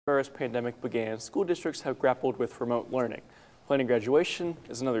As pandemic began, school districts have grappled with remote learning. Planning graduation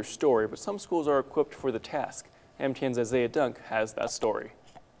is another story, but some schools are equipped for the task. MTN's Isaiah Dunk has that story.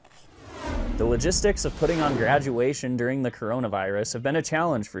 The logistics of putting on graduation during the coronavirus have been a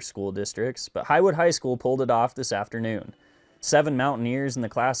challenge for school districts, but Highwood High School pulled it off this afternoon. 7 Mountaineers in the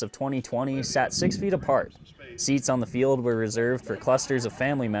class of 2020 sat 6 feet apart. Seats on the field were reserved for clusters of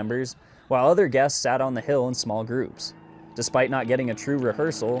family members, while other guests sat on the hill in small groups. Despite not getting a true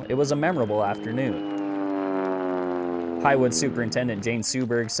rehearsal, it was a memorable afternoon. Highwood Superintendent Jane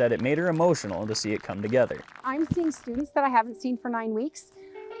Suberg said it made her emotional to see it come together. I'm seeing students that I haven't seen for 9 weeks.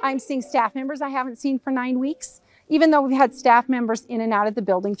 I'm seeing staff members I haven't seen for 9 weeks, even though we've had staff members in and out of the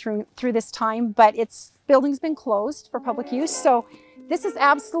building through this time, but building's been closed for public use, so this is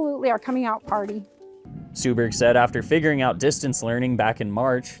absolutely our coming out party. Suberg said after figuring out distance learning back in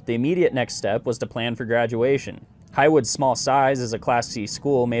March, the immediate next step was to plan for graduation. Highwood's small size as a Class C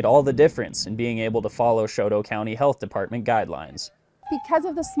school made all the difference in being able to follow Choteau County Health Department guidelines. Because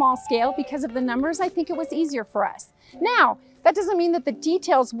of the small scale, because of the numbers, I think it was easier for us. Now, that doesn't mean that the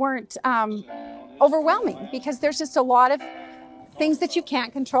details weren't overwhelming, because there's just a lot of things that you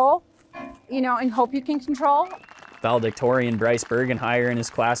can't control, and hope you can control. Valedictorian Bryce Bergenheyer and his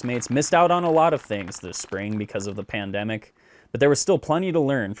classmates missed out on a lot of things this spring because of the pandemic, but there was still plenty to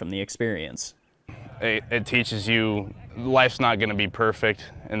learn from the experience. It teaches you life's not going to be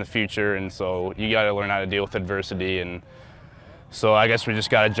perfect in the future, and so you got to learn how to deal with adversity. And so I guess we just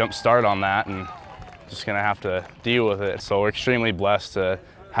got to jump start on that and just going to have to deal with it. So we're extremely blessed to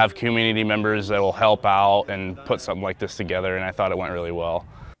have community members that will help out and put something like this together, and I thought it went really well.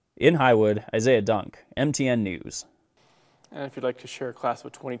 In Highwood, Isaiah Dunk, MTN News. And if you'd like to share a class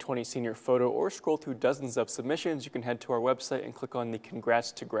of 2020 senior photo or scroll through dozens of submissions, you can head to our website and click on the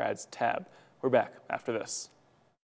Congrats to Grads tab. We're back after this.